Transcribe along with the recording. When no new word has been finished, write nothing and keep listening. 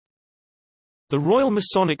The Royal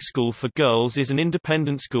Masonic School for Girls is an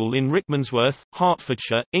independent school in Rickmansworth,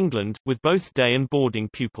 Hertfordshire, England, with both day and boarding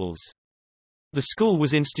pupils. The school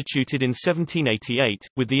was instituted in 1788,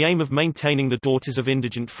 with the aim of maintaining the daughters of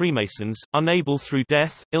indigent Freemasons, unable through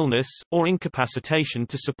death, illness, or incapacitation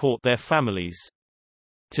to support their families.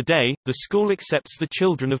 Today, the school accepts the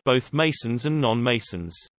children of both Masons and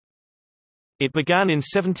non-Masons. It began in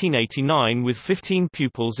 1789 with 15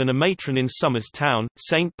 pupils and a matron in Somers Town,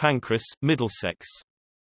 St Pancras, Middlesex.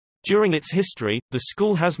 During its history, the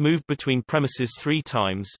school has moved between premises 3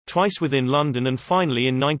 times, twice within London and finally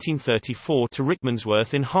in 1934 to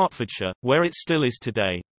Rickmansworth in Hertfordshire, where it still is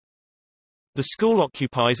today. The school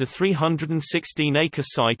occupies a 316-acre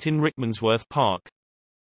site in Rickmansworth Park.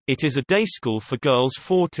 It is a day school for girls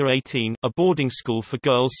 4 to 18, a boarding school for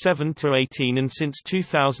girls 7 to 18 and since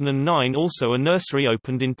 2009 also a nursery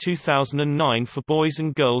opened in 2009 for boys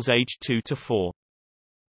and girls aged 2 to 4.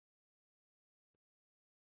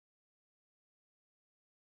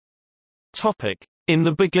 In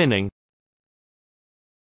the beginning.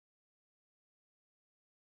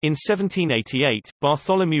 In 1788,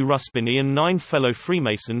 Bartholomew Ruspini and 9 fellow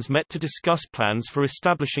Freemasons met to discuss plans for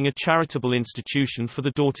establishing a charitable institution for the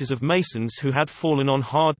daughters of Masons who had fallen on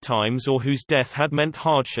hard times or whose death had meant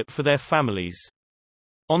hardship for their families.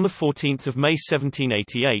 On 14 May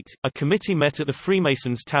 1788, a committee met at the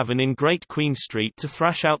Freemasons' Tavern in Great Queen Street to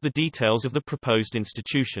thrash out the details of the proposed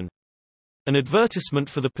institution. An advertisement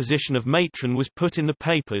for the position of matron was put in the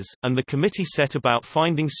papers, and the committee set about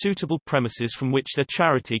finding suitable premises from which their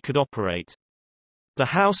charity could operate. The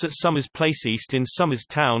house at Somers Place East in Somers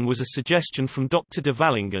Town was a suggestion from Dr. de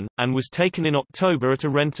Valingen, and was taken in October at a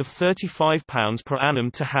rent of £35 per annum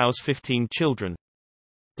to house 15 children.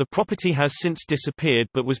 The property has since disappeared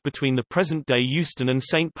but was between the present-day Euston and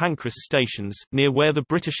St Pancras stations, near where the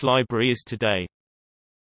British Library is today.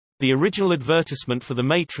 The original advertisement for the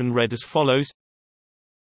matron read as follows: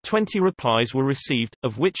 20 replies were received,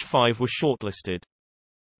 of which 5 were shortlisted.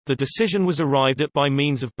 The decision was arrived at by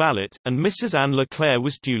means of ballot, and Mrs. Anne Leclerc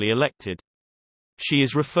was duly elected. She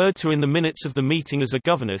is referred to in the minutes of the meeting as a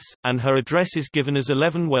governess, and her address is given as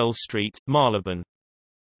 11 Wells Street, Marylebone.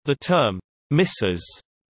 The term, Mrs.,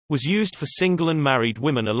 was used for single and married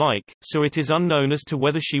women alike, so it is unknown as to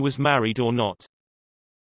whether she was married or not.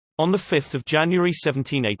 On 5 January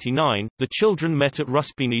 1789, the children met at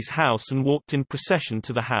Ruspini's house and walked in procession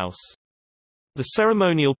to the house. The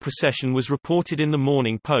ceremonial procession was reported in the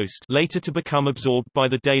Morning Post, later to become absorbed by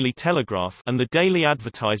the Daily Telegraph, and the Daily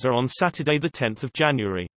Advertiser on Saturday 10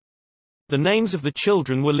 January. The names of the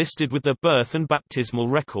children were listed with their birth and baptismal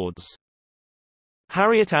records.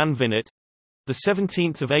 Harriet Ann Vinnett,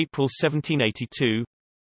 17 April 1782.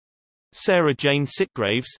 Sarah Jane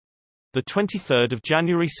Sitgraves, 23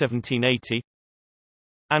 January 1780.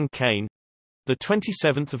 Anne Kane,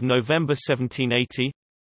 27 November 1780.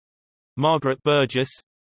 Margaret Burgess,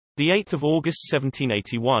 8 August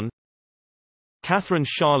 1781. Catherine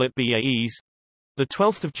Charlotte Baes,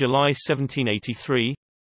 12 July 1783.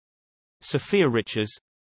 Sophia Richards,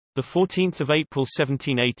 14 April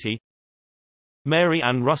 1780. Mary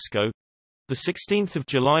Ann Rusco, 16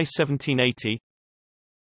 July 1780.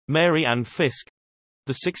 Mary Ann Fisk,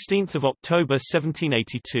 16 October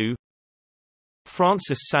 1782.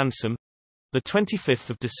 Frances Sansom,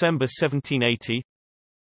 25 December 1780.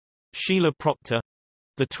 Sheila Proctor,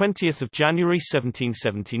 20 January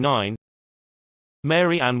 1779.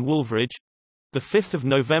 Mary Ann Woolveridge, 5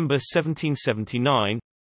 November 1779.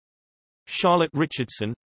 Charlotte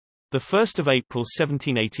Richardson, 1 April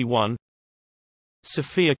 1781.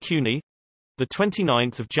 Sophia Cuny,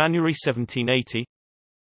 29 January 1780.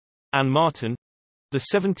 Anne Martin,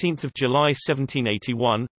 17 July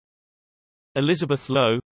 1781. Elizabeth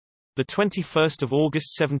Lowe, 21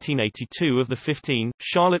 August 1782. Of the 15,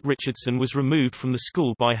 Charlotte Richardson was removed from the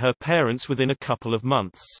school by her parents within a couple of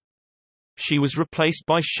months. She was replaced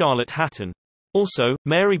by Charlotte Hatton. Also,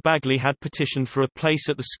 Mary Bagley had petitioned for a place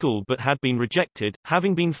at the school but had been rejected,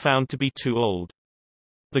 having been found to be too old.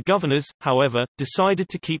 The governors, however, decided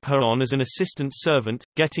to keep her on as an assistant servant,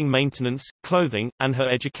 getting maintenance, clothing, and her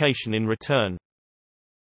education in return.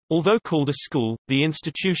 Although called a school, the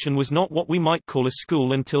institution was not what we might call a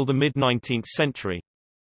school until the mid-19th century.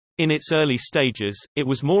 In its early stages, it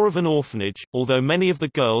was more of an orphanage, although many of the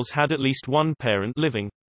girls had at least one parent living.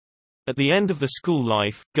 At the end of the school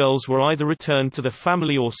life, girls were either returned to their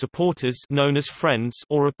family or supporters, known as friends,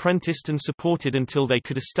 or apprenticed and supported until they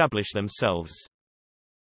could establish themselves.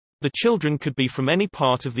 The children could be from any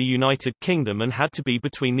part of the United Kingdom and had to be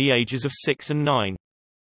between the ages of 6 and 9.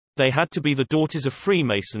 They had to be the daughters of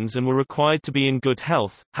Freemasons and were required to be in good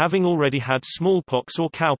health, having already had smallpox or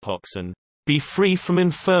cowpox and be free from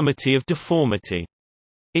infirmity of deformity.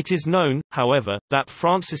 It is known, however, that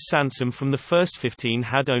Francis Sansom from the first 15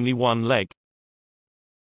 had only one leg.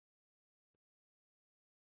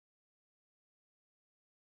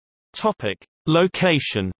 Topic: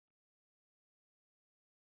 Location.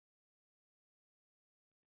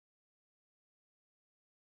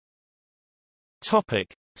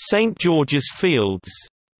 Topic: St George's Fields.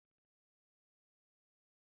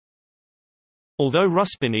 Although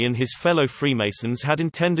Ruspini and his fellow Freemasons had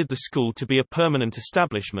intended the school to be a permanent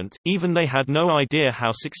establishment, even they had no idea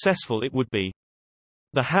how successful it would be.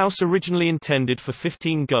 The house originally intended for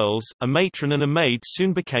 15 girls, a matron and a maid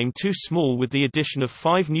soon became too small with the addition of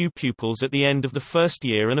 5 new pupils at the end of the first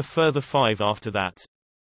year and a further 5 after that.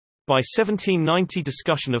 By 1790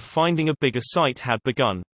 discussion of finding a bigger site had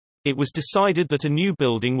begun. It was decided that a new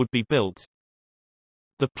building would be built.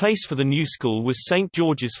 The place for the new school was St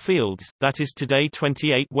George's Fields, that is today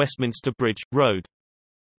 28 Westminster Bridge, Road.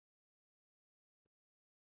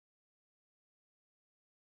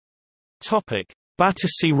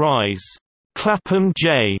 Battersea Rise. Clapham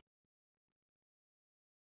J.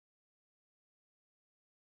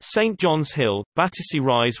 St John's Hill, Battersea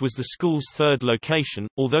Rise was the school's third location,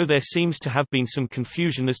 although there seems to have been some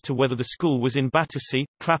confusion as to whether the school was in Battersea,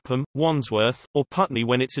 Clapham, Wandsworth, or Putney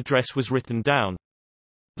when its address was written down.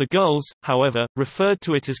 The girls, however, referred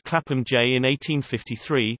to it as Clapham J in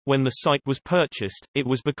 1853. When the site was purchased, it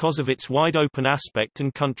was because of its wide-open aspect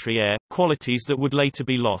and country air, qualities that would later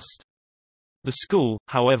be lost. The school,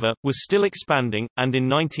 however, was still expanding, and in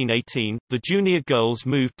 1918, the junior girls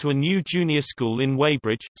moved to a new junior school in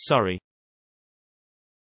Weybridge, Surrey.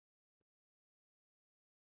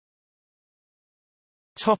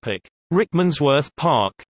 Rickmansworth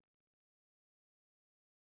Park.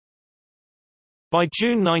 By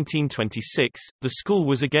June 1926, the school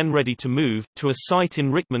was again ready to move, to a site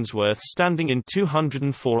in Rickmansworth standing in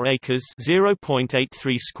 204 acres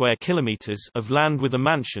 (0.83 square kilometers) of land with a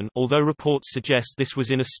mansion, although reports suggest this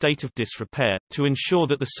was in a state of disrepair. To ensure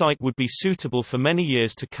that the site would be suitable for many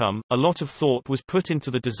years to come, a lot of thought was put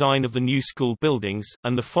into the design of the new school buildings,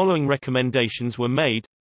 and the following recommendations were made.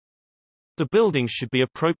 The buildings should be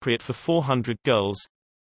appropriate for 400 girls.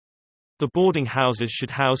 The boarding houses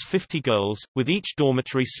should house 50 girls, with each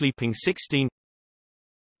dormitory sleeping 16.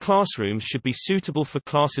 Classrooms should be suitable for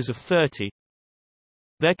classes of 30.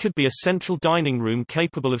 There could be a central dining room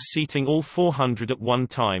capable of seating all 400 at one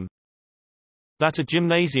time. That a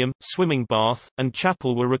gymnasium, swimming bath, and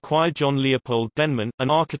chapel were required. John Leopold Denman,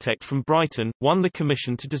 an architect from Brighton, won the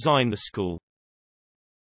commission to design the school.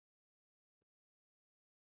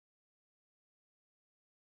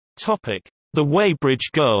 The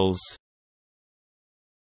Weybridge Girls.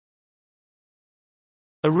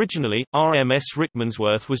 Originally, RMS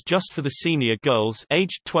Rickmansworth was just for the senior girls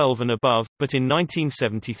aged 12 and above, but in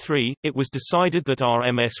 1973, it was decided that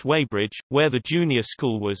RMS Weybridge, where the junior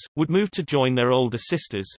school was, would move to join their older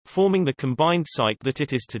sisters, forming the combined site that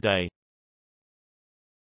it is today.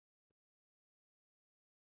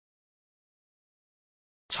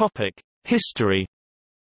 History.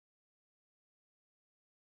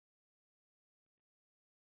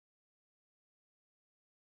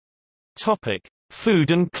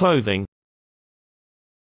 Food and clothing.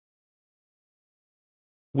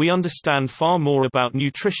 We understand far more about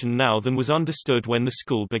nutrition now than was understood when the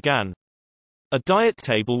school began. A diet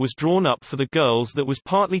table was drawn up for the girls that was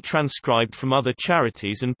partly transcribed from other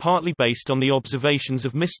charities and partly based on the observations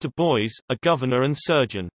of Mr. Boys, a governor and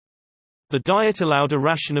surgeon. The diet allowed a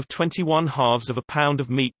ration of 21/2 of a pound of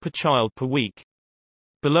meat per child per week.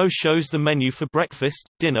 Below shows the menu for breakfast,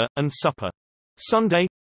 dinner, and supper. Sunday: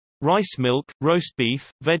 rice, milk, roast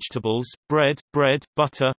beef, vegetables, bread,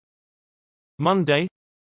 butter. Monday: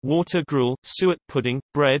 water gruel, suet pudding,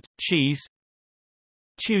 bread, cheese.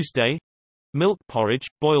 Tuesday: milk porridge,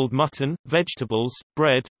 boiled mutton, vegetables,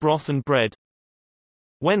 bread, broth and bread.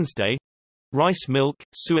 Wednesday: rice, milk,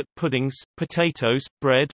 suet puddings, potatoes,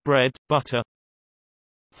 bread, butter.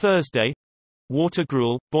 Thursday: water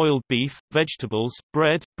gruel, boiled beef, vegetables,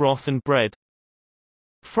 bread, broth and bread.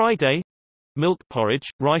 Friday: milk porridge,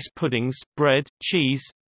 rice puddings, bread, cheese.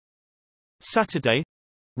 Saturday: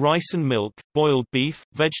 rice and milk, boiled beef,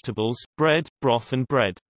 vegetables, bread, broth and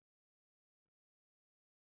bread.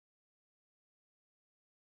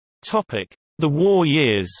 The war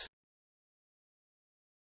years.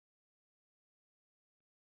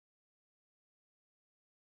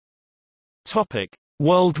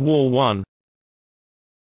 World War I.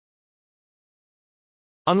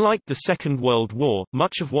 Unlike the Second World War,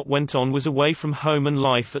 much of what went on was away from home and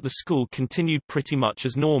life at the school continued pretty much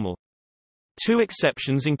as normal. Two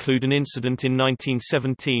exceptions include an incident in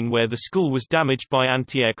 1917 where the school was damaged by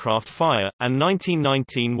anti-aircraft fire, and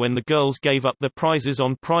 1919 when the girls gave up their prizes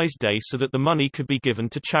on prize day so that the money could be given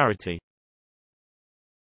to charity.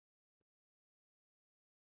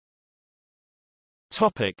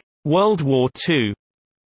 World War II.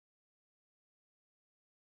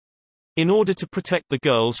 In order to protect the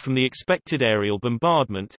girls from the expected aerial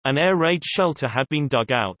bombardment, an air raid shelter had been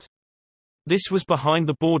dug out. This was behind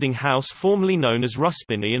the boarding house formerly known as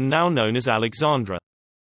Ruspini and now known as Alexandra.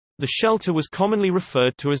 The shelter was commonly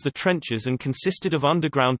referred to as the trenches and consisted of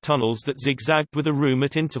underground tunnels that zigzagged with a room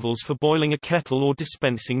at intervals for boiling a kettle or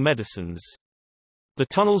dispensing medicines. The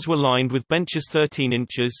tunnels were lined with benches 13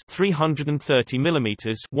 inches (330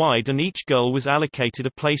 mm) wide, and each girl was allocated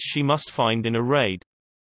a place she must find in a raid.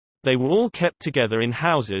 They were all kept together in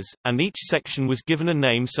houses, and each section was given a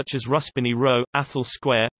name such as Ruspini Row, Athol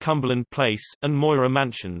Square, Cumberland Place, and Moira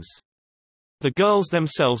Mansions. The girls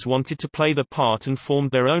themselves wanted to play their part and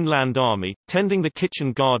formed their own land army, tending the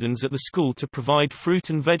kitchen gardens at the school to provide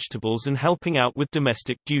fruit and vegetables and helping out with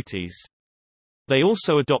domestic duties. They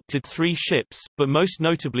also adopted 3 ships, but most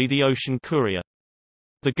notably the Ocean Courier.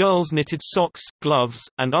 The girls knitted socks, gloves,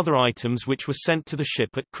 and other items which were sent to the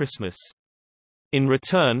ship at Christmas. In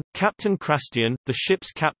return, Captain Crastian, the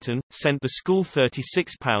ship's captain, sent the school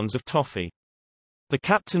 £36 of toffee. The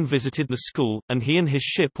captain visited the school, and he and his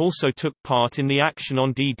ship also took part in the action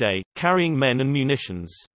on D-Day, carrying men and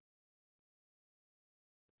munitions.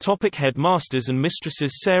 Headmasters and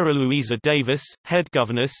Mistresses. Sarah Louisa Davis, head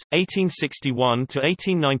governess,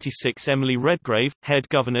 1861–1896. Emily Redgrave, head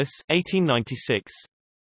governess, 1896.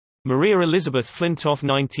 Maria Elizabeth Flintoff,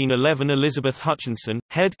 1911. Elizabeth Hutchinson,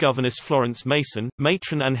 head governess. Florence Mason,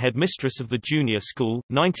 matron and headmistress of the junior school,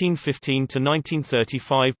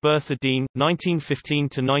 1915–1935. Bertha Dean,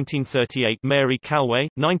 1915–1938. Mary Calway,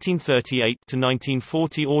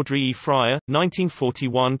 1938–1940. Audrey E. Fryer,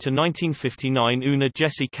 1941–1959. Una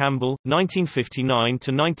Jessie Campbell,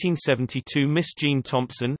 1959–1972. Miss Jean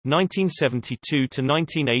Thompson,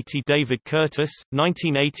 1972–1980. David Curtis,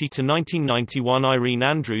 1980–1991. Irene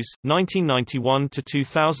Andrews,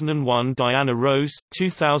 1991–2001. Diana Rose,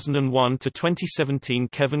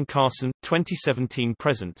 2001–2017. Kevin Carson,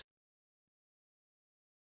 2017–present.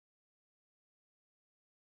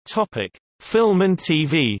 Topic: Film and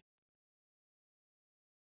TV.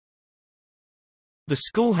 The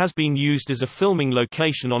school has been used as a filming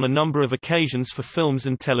location on a number of occasions for films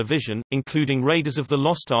and television, including Raiders of the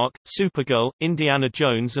Lost Ark, Supergirl, Indiana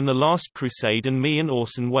Jones and the Last Crusade, and Me and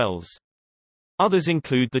Orson Welles. Others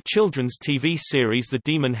include the children's TV series The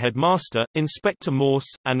Demon Headmaster, Inspector Morse,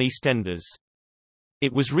 and EastEnders.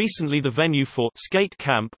 It was recently the venue for Skate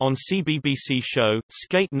Camp on CBBC show,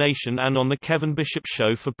 Skate Nation, and on the Kevin Bishop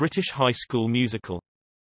Show for British High School Musical.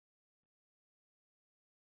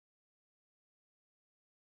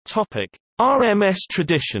 RMS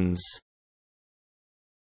Traditions.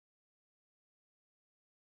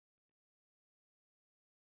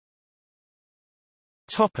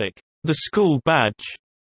 The school badge.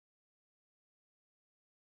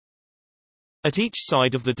 At each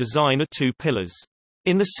side of the design are 2 pillars.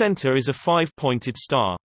 In the center is a 5-pointed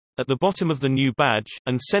star. At the bottom of the new badge,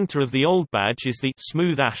 and center of the old badge, is the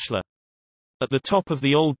smooth ashlar. At the top of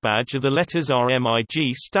the old badge are the letters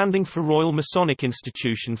RMIG, standing for Royal Masonic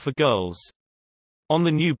Institution for Girls. On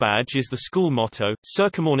the new badge is the school motto,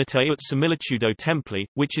 Circumornite ut similitudo templi,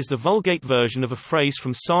 which is the Vulgate version of a phrase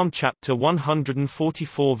from Psalm chapter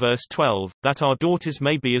 144 verse 12, that our daughters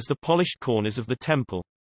may be as the polished corners of the temple.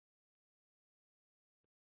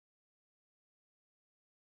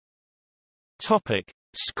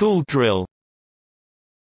 School drill.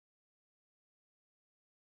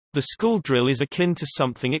 The school drill is akin to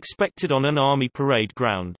something expected on an army parade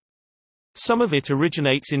ground. Some of it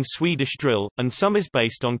originates in Swedish drill, and some is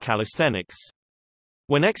based on calisthenics.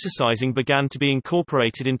 When exercising began to be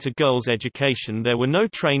incorporated into girls' education, there were no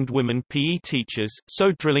trained women PE teachers,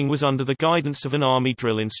 so drilling was under the guidance of an army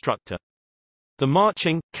drill instructor. The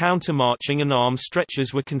marching, counter-marching and arm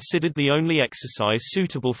stretchers were considered the only exercise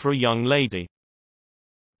suitable for a young lady.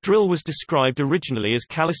 Drill was described originally as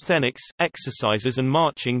calisthenics, exercises and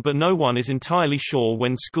marching, but no one is entirely sure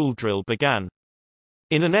when school drill began.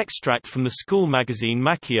 In an extract from the school magazine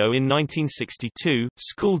Macchio in 1962,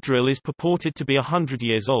 school drill is purported to be 100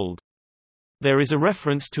 years old. There is a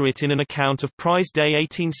reference to it in an account of Prize Day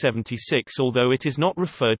 1876, although it is not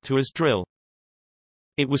referred to as drill.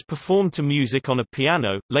 It was performed to music on a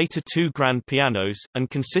piano, later 2 grand pianos, and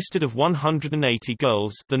consisted of 180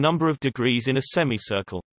 girls, the number of degrees in a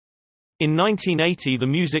semicircle. In 1980 the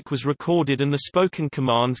music was recorded and the spoken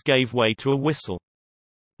commands gave way to a whistle.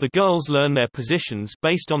 The girls learn their positions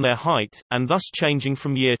based on their height, and thus changing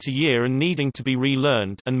from year to year and needing to be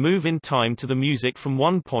relearned, and move in time to the music from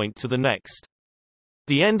one point to the next.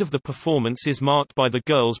 The end of the performance is marked by the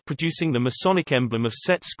girls producing the Masonic emblem of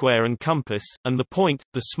set square and compass, and the point,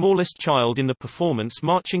 the smallest child in the performance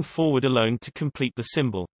marching forward alone to complete the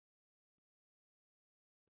symbol.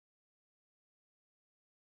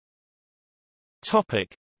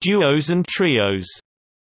 Topic: Duos and trios.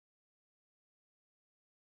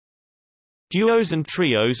 Duos and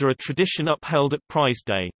trios are a tradition upheld at prize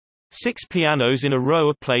day. 6 pianos in a row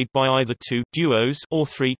are played by either 2 duos or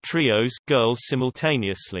 3 trios girls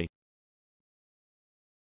simultaneously.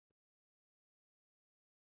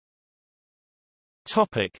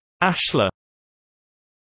 Topic: Ashlar.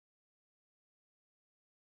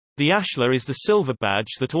 The Ashlar is the silver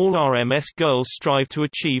badge that all RMS girls strive to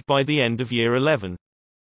achieve by the end of year 11.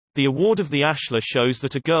 The award of the Ashlar shows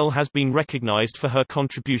that a girl has been recognized for her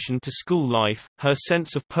contribution to school life, her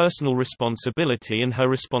sense of personal responsibility and her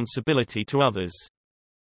responsibility to others.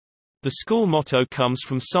 The school motto comes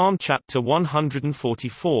from Psalm chapter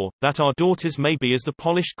 144, that our daughters may be as the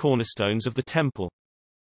polished cornerstones of the temple.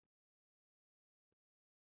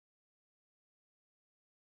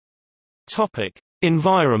 Topic: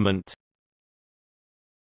 Environment.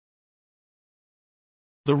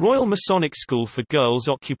 The Royal Masonic School for Girls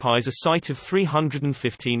occupies a site of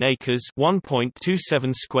 315 acres,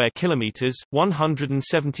 1.27 square kilometers,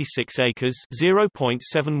 176 acres,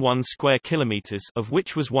 0.71 square kilometers, of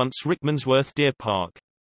which was once Rickmansworth Park.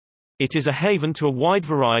 It is a haven to a wide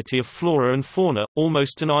variety of flora and fauna,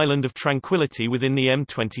 almost an island of tranquility within the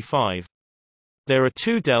M25. There are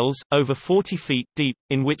 2 dells, over 40 feet deep,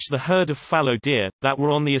 in which the herd of fallow deer, that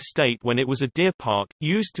were on the estate when it was a deer park,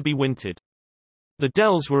 used to be wintered. The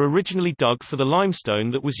dells were originally dug for the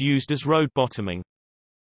limestone that was used as road bottoming.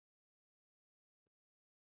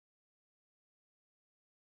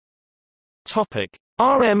 Topic: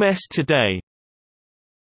 RMS Today.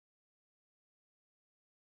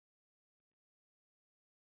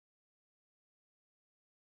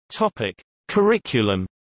 Topic: Curriculum.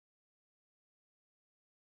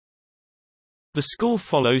 The school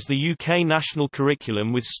follows the UK national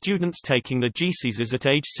curriculum with students taking the GCSEs at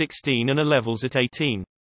age 16 and A-levels at 18.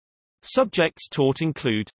 Subjects taught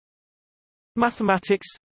include mathematics,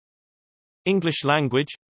 English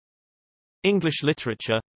language, English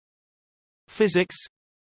literature, physics,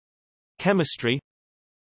 chemistry,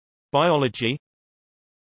 biology,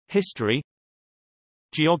 history,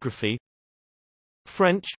 geography,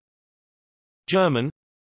 French, German,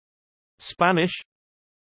 Spanish,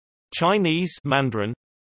 Chinese Mandarin,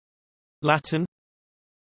 Latin,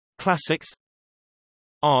 classics,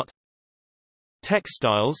 art,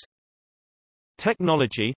 textiles,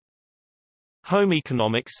 technology, home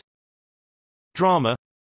economics, drama,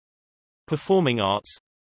 performing arts,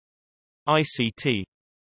 ICT,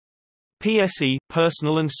 PSE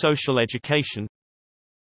personal and social education,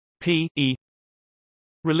 PE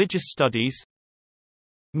religious studies,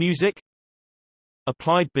 music,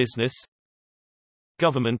 applied business,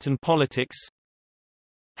 government and politics,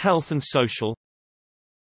 health and social,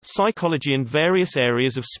 psychology and various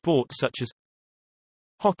areas of sport such as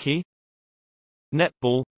hockey,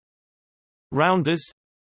 netball, rounders,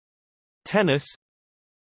 tennis,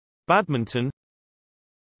 badminton,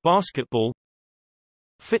 basketball,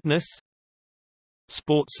 fitness,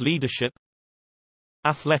 sports leadership,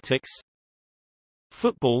 athletics,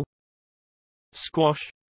 football, squash,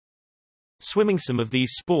 swimming. Some of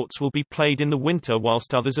these sports will be played in the winter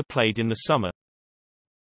whilst others are played in the summer.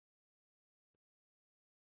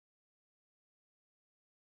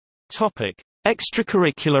 Topic: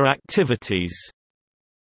 Extracurricular activities.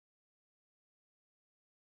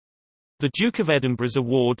 The Duke of Edinburgh's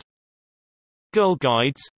Award, Girl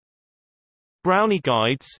Guides, Brownie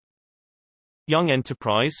Guides, Young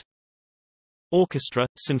Enterprise, Orchestra,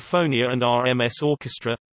 Sinfonia and RMS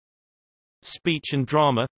Orchestra, Speech and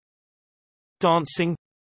Drama, Dancing,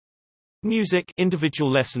 Music.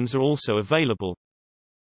 Individual lessons are also available.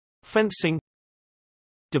 Fencing,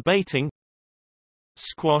 Debating,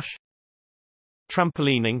 Squash,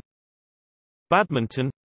 Trampolining,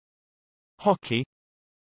 Badminton, Hockey,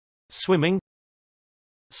 Swimming,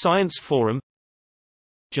 Science Forum,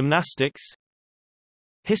 Gymnastics,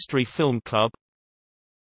 History Film Club,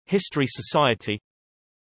 History Society,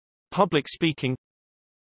 Public Speaking,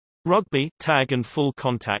 Rugby, Tag and Full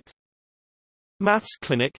Contact, Maths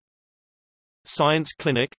Clinic, Science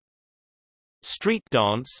Clinic, Street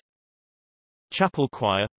Dance, Chapel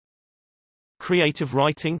Choir, Creative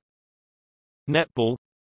Writing, Netball,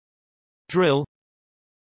 Drill,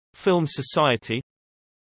 Film Society,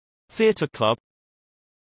 Theatre Club,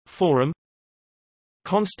 Forum,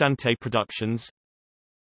 Constante Productions,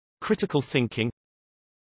 Critical Thinking,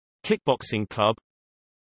 Kickboxing Club,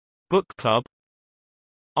 Book Club,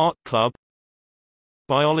 Art Club,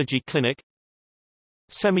 Biology Clinic,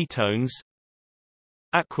 Semitones,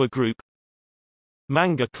 Aqua Group,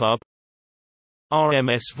 Manga Club,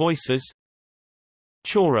 RMS Voices,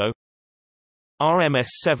 Choro, RMS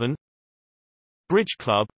 7, Bridge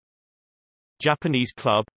Club, Japanese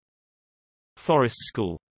Club, Forest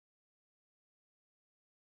School.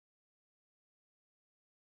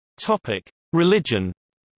 Topic: Religion.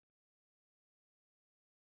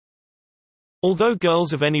 Although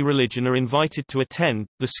girls of any religion are invited to attend,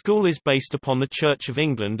 the school is based upon the Church of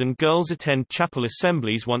England and girls attend chapel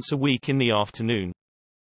assemblies once a week in the afternoon.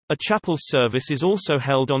 A chapel service is also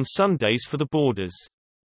held on Sundays for the boarders.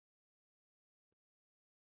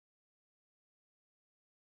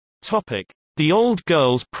 The Old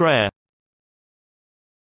Girls' Prayer.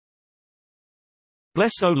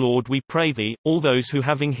 Bless, O Lord, we pray thee, all those who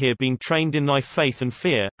having here been trained in thy faith and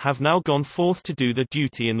fear, have now gone forth to do their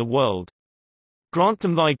duty in the world. Grant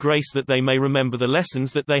them thy grace that they may remember the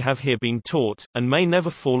lessons that they have here been taught, and may never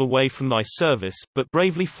fall away from thy service, but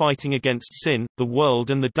bravely fighting against sin, the world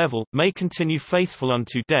and the devil, may continue faithful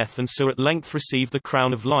unto death and so at length receive the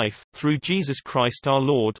crown of life, through Jesus Christ our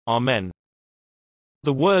Lord. Amen.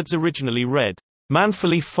 The words originally read,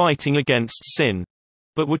 manfully fighting against sin,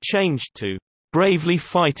 but were changed to bravely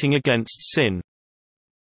fighting against sin.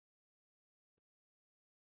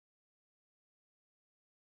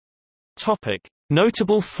 Topic: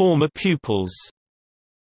 Notable former pupils.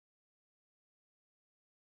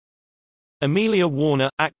 Amelia Warner,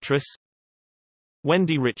 actress.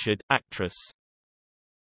 Wendy Richard, actress.